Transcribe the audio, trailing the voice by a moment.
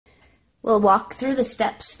We'll walk through the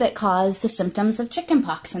steps that cause the symptoms of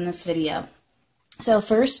chickenpox in this video. So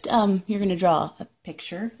first, you're going to draw a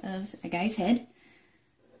picture of a guy's head.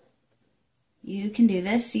 You can do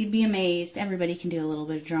this. You'd be amazed. Everybody can do a little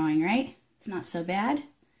bit of drawing, right? It's not so bad.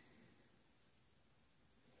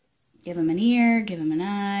 Give him an ear, give him an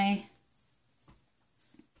eye,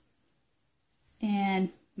 and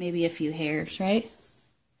maybe a few hairs, right?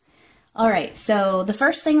 Alright, so the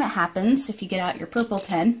first thing that happens if you get out your purple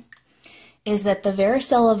pen is that the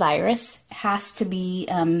varicella virus has to be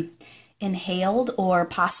inhaled, or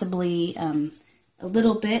possibly a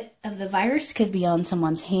little bit of the virus could be on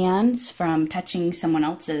someone's hands from touching someone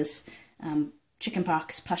else's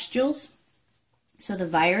chickenpox pustules. So the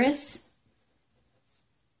virus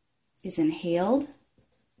is inhaled,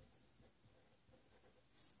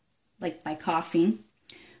 like by coughing,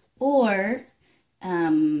 or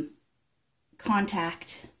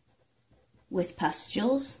contact with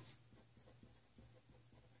pustules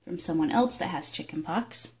from someone else that has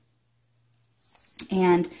chickenpox.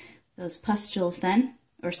 And those pustules then,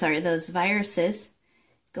 those viruses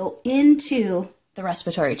go into the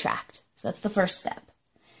respiratory tract. So that's the first step.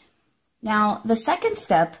 Now, the second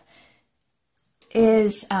step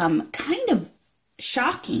is kind of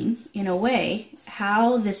shocking in a way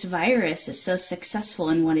how this virus is so successful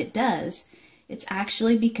in what it does. It's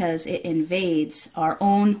actually because it invades our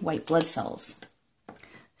own white blood cells.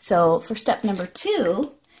 So for step number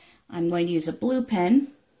 2, I'm going to use a blue pen.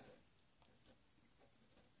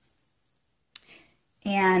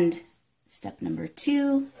 And step number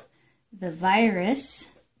 2, the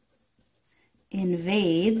virus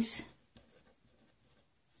invades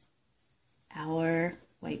our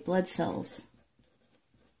white blood cells.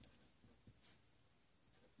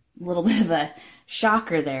 A little bit of a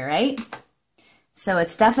shocker there, right? So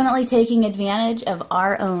it's definitely taking advantage of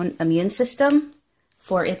our own immune system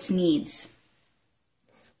for its needs.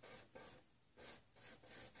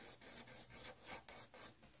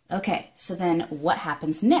 Okay, so then what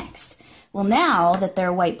happens next? Well, now that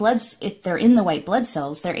if they're in the white blood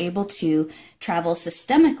cells, they're able to travel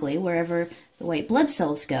systemically wherever the white blood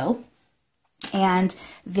cells go, and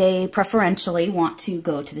they preferentially want to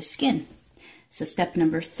go to the skin. So step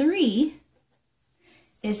number 3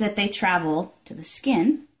 is that they travel to the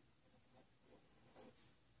skin.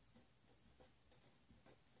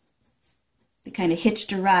 They kind of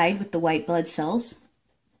hitched a ride with the white blood cells.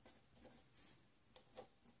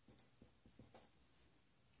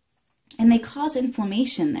 And they cause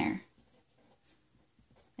inflammation there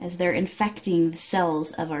as they're infecting the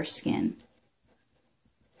cells of our skin.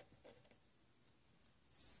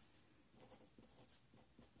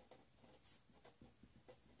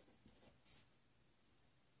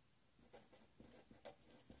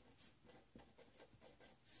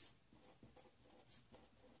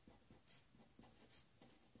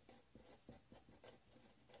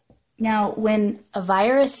 Now, when a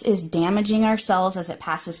virus is damaging our cells as it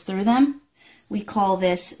passes through them, we call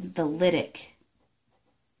this the lytic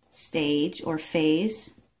stage or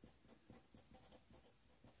phase,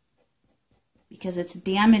 because it's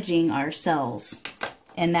damaging our cells.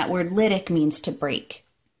 And that word lytic means to break.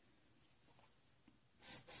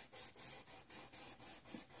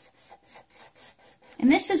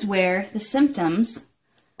 And this is where the symptoms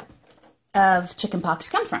of chickenpox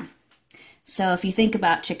come from. So if you think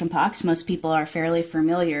about chickenpox, most people are fairly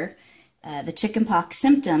familiar. The chickenpox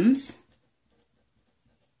symptoms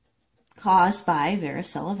caused by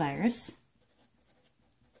varicella virus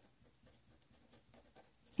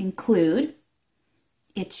include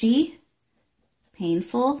itchy,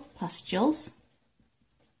 painful pustules,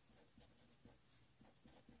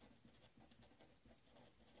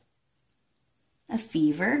 a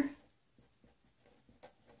fever,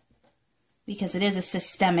 because it is a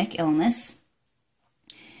systemic illness,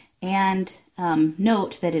 and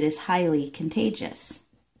note that it is highly contagious.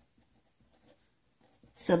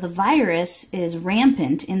 So the virus is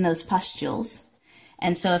rampant in those pustules,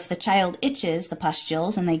 and so if the child itches the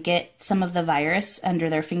pustules and they get some of the virus under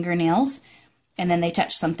their fingernails, and then they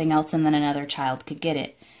touch something else and then another child could get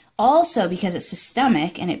it. Also, because it's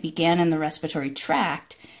systemic and it began in the respiratory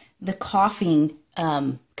tract, the coughing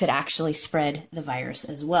could actually spread the virus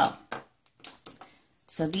as well.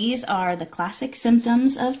 So these are the classic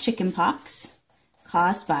symptoms of chickenpox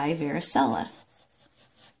caused by varicella.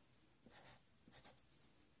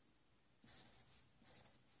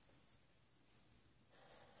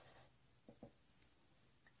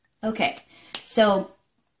 Okay, so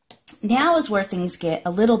now is where things get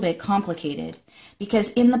a little bit complicated,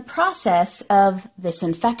 because in the process of this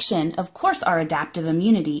infection, of course our adaptive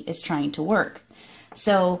immunity is trying to work.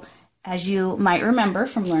 So as you might remember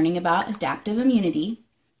from learning about adaptive immunity,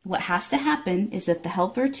 what has to happen is that the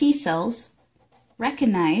helper T cells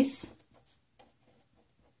recognize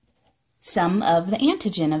some of the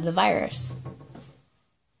antigen of the virus.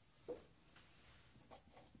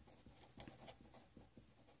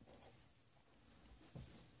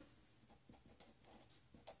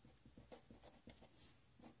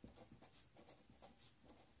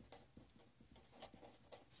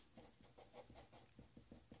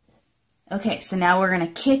 Okay, so now we're going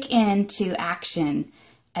to kick into action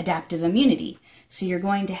adaptive immunity. So you're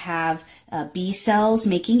going to have B cells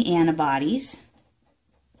making antibodies.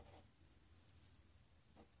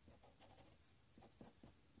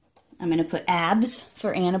 I'm going to put ABs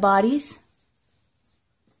for antibodies.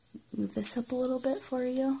 Move this up a little bit for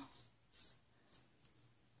you.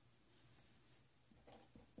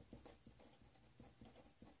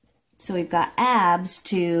 So we've got ABs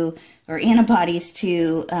to, or antibodies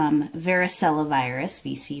to varicella virus,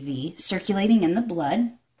 VCV, circulating in the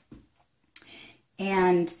blood.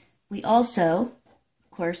 And we also, of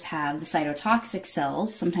course, have the cytotoxic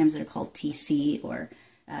cells. Sometimes they're called TC or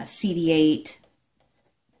CD8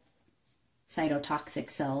 cytotoxic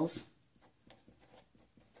cells.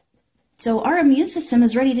 So our immune system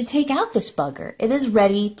is ready to take out this bugger. It is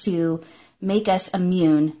ready to make us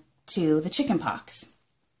immune to the chickenpox.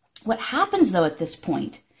 What happens, though, at this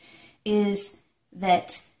point is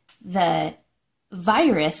that the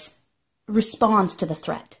virus responds to the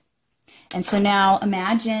threat. And so now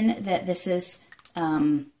imagine that this is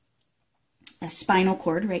a spinal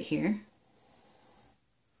cord right here,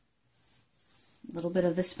 a little bit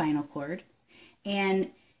of the spinal cord.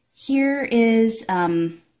 And here is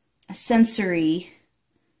a sensory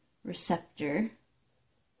receptor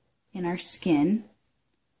in our skin.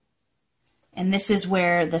 And this is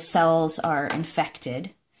where the cells are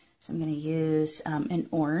infected. So I'm going to use an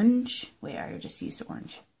orange. Wait, I just used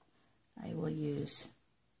orange. I will use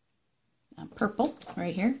purple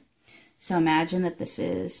right here. So imagine that this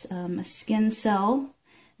is a skin cell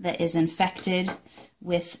that is infected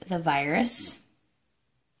with the virus.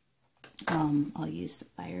 I'll use the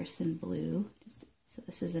virus in blue. So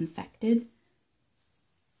this is infected.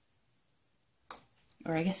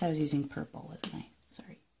 Or I guess I was using purple, wasn't I?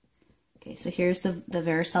 Sorry. Okay, so here's the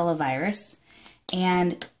varicella virus,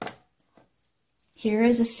 and here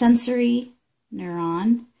is a sensory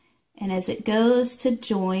neuron, and as it goes to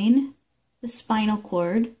join the spinal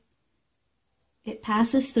cord, it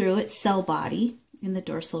passes through its cell body in the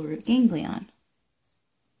dorsal root ganglion.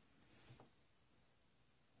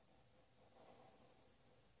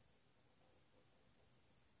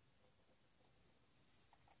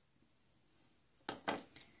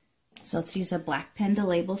 So let's use a black pen to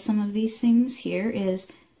label some of these things. Here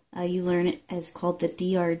is, you learn it as called the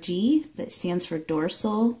DRG, that stands for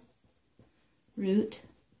dorsal root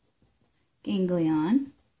ganglion.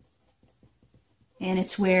 And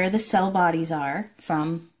it's where the cell bodies are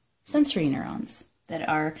from sensory neurons that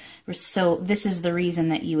are, so this is the reason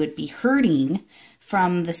that you would be hurting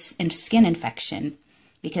from the skin infection,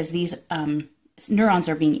 because these neurons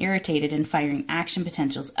are being irritated and firing action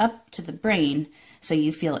potentials up to the brain. So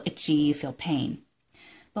you feel itchy, you feel pain.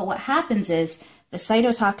 But what happens is the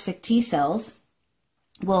cytotoxic T cells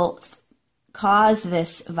will cause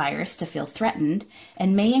this virus to feel threatened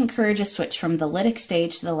and may encourage a switch from the lytic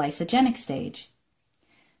stage to the lysogenic stage.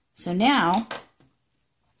 So now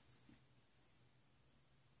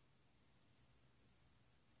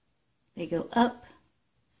they go up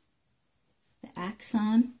the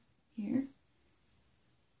axon here.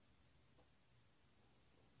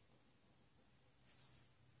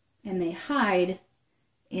 And they hide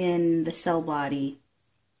in the cell body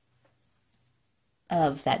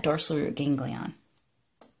of that dorsal root ganglion.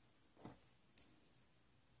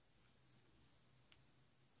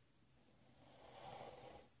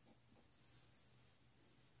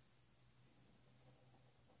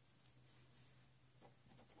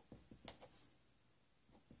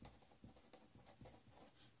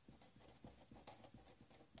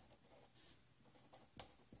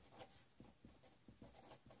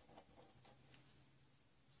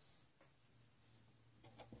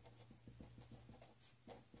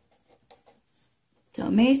 So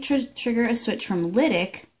it may trigger a switch from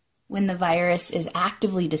lytic, when the virus is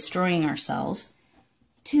actively destroying our cells,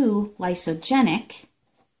 to lysogenic.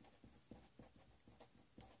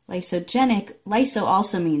 Lyso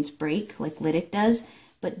also means break, like lytic does,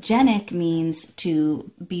 but genic means to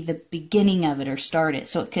be the beginning of it or start it.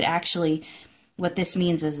 So it could actually, what this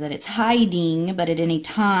means is that it's hiding, but at any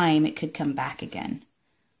time it could come back again.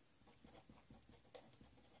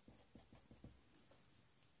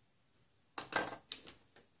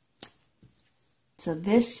 So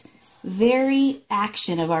this very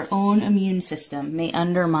action of our own immune system may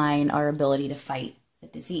undermine our ability to fight the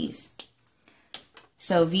disease.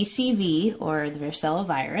 So VCV, or the varicella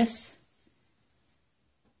virus,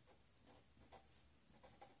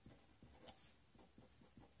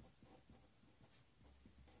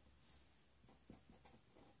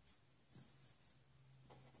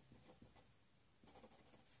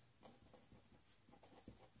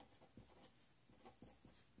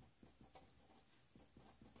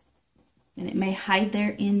 and it may hide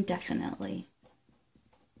there indefinitely.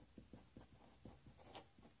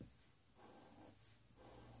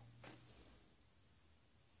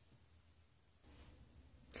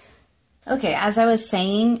 Okay, as I was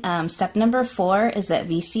saying, step number 4 is that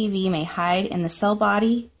VCV may hide in the cell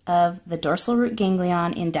body of the dorsal root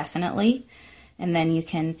ganglion indefinitely, and then you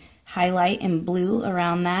can highlight in blue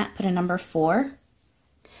around that, put a number 4.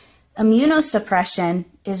 Immunosuppression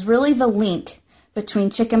is really the link between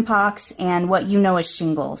chickenpox and what you know as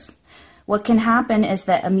shingles. What can happen is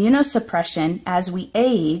that immunosuppression, as we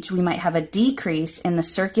age, we might have a decrease in the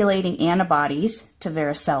circulating antibodies to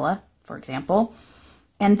varicella, for example,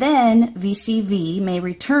 and then VCV may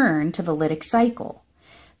return to the lytic cycle.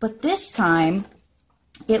 But this time,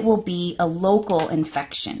 it will be a local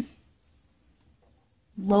infection.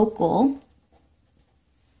 Local,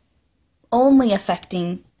 only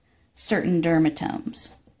affecting certain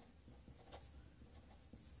dermatomes.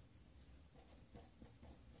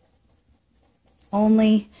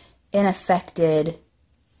 Only in affected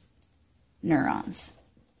neurons,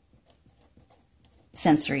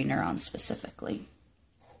 sensory neurons specifically.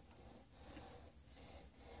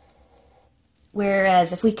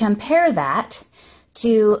 Whereas if we compare that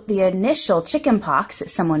to the initial chickenpox that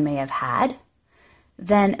someone may have had,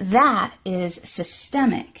 then that is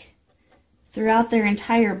systemic throughout their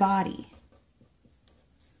entire body.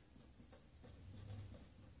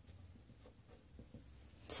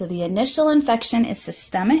 So the initial infection is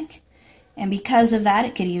systemic, and because of that,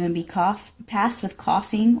 it could even be passed with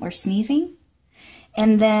coughing or sneezing.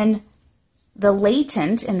 And then the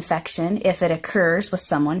latent infection, if it occurs with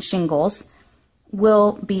someone, shingles,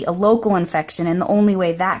 will be a local infection, and the only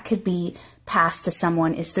way that could be passed to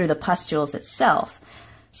someone is through the pustules itself.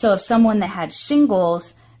 So if someone that had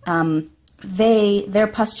shingles, their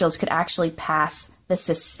pustules could actually pass the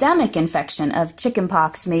systemic infection of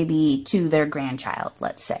chickenpox maybe to their grandchild,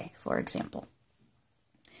 let's say, for example.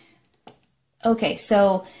 Okay,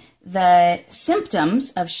 so the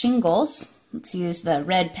symptoms of shingles, let's use the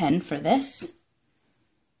red pen for this.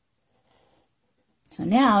 So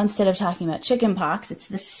now, instead of talking about chickenpox, it's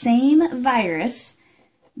the same virus,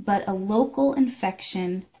 but a local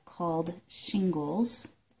infection called shingles.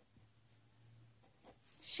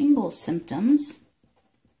 Shingles symptoms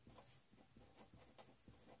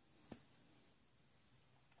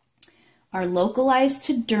are localized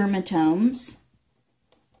to dermatomes.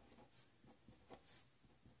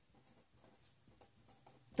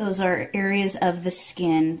 Those are areas of the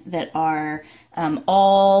skin that are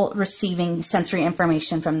all receiving sensory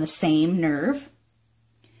information from the same nerve.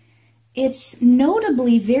 It's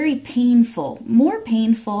notably very painful, more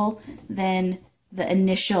painful than the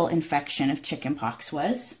initial infection of chickenpox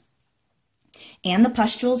was. And the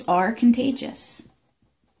pustules are contagious.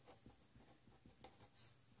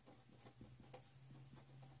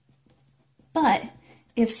 But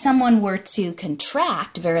if someone were to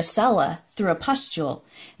contract varicella through a pustule,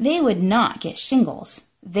 they would not get shingles.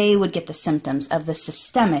 They would get the symptoms of the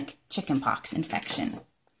systemic chickenpox infection.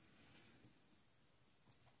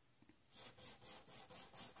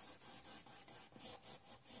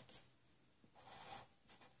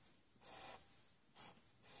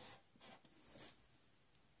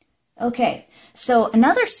 Okay, so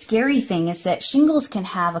another scary thing is that shingles can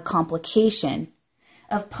have a complication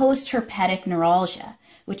of post-herpetic neuralgia,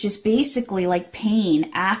 which is basically like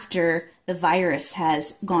pain after the virus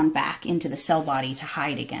has gone back into the cell body to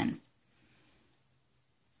hide again.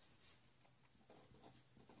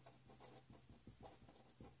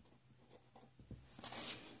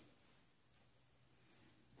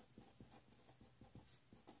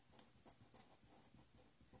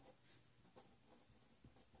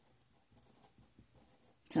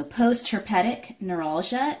 So post-herpetic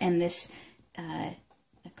neuralgia, and this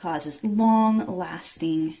causes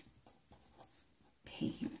long-lasting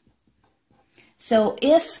pain. So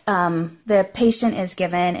if the patient is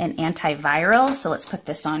given an antiviral, so let's put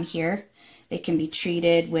this on here, they can be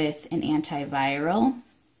treated with an antiviral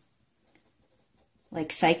like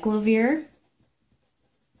cyclovir.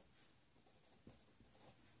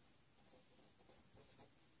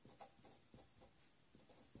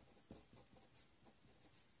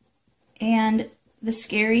 And the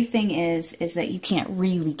scary thing is that you can't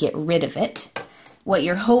really get rid of it. What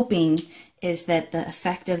you're hoping is that the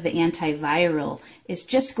effect of the antiviral is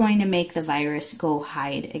just going to make the virus go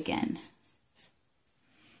hide again.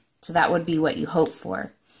 So that would be what you hope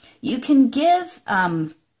for. You can give a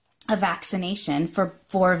vaccination for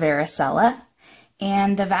varicella,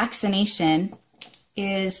 and the vaccination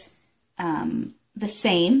is the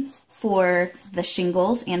same for the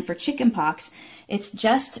shingles and for chickenpox. It's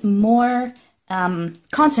just more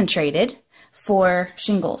concentrated for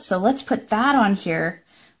shingles. So let's put that on here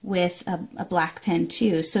with a black pen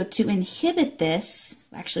too. So to inhibit this,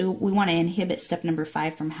 actually we want to inhibit step number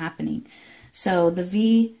 5 from happening. So the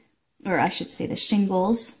the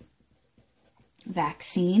shingles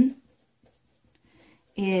vaccine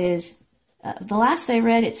is, the last I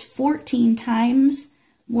read, it's 14 times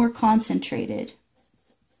more concentrated.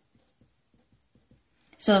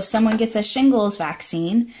 So if someone gets a shingles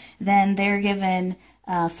vaccine, then they're given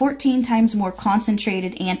 14 times more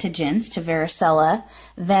concentrated antigens to varicella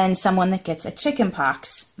than someone that gets a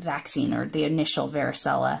chickenpox vaccine or the initial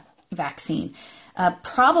varicella vaccine.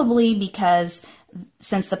 Probably because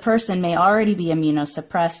since the person may already be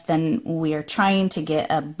immunosuppressed, then we are trying to get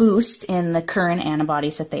a boost in the current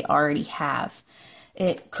antibodies that they already have.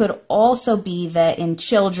 It could also be that in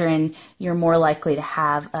children you're more likely to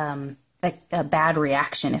have a bad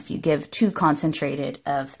reaction if you give too concentrated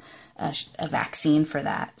of a vaccine for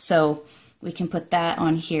that. So we can put that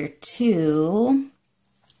on here too.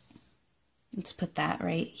 Let's put that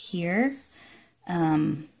right here.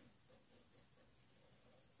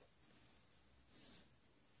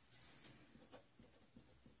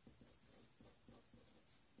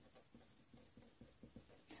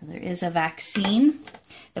 So there is a vaccine.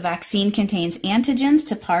 The vaccine contains antigens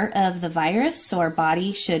to part of the virus, so our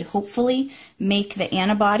body should hopefully make the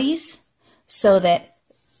antibodies so that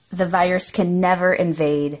the virus can never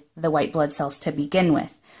invade the white blood cells to begin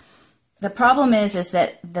with. The problem is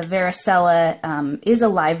that the varicella is a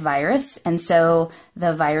live virus, and so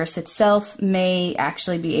the virus itself may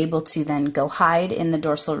actually be able to then go hide in the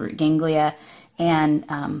dorsal root ganglia and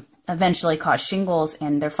eventually cause shingles,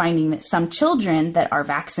 and they're finding that some children that are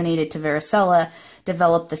vaccinated to varicella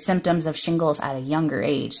develop the symptoms of shingles at a younger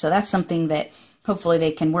age. So that's something that hopefully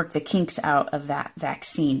they can work the kinks out of that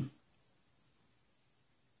vaccine.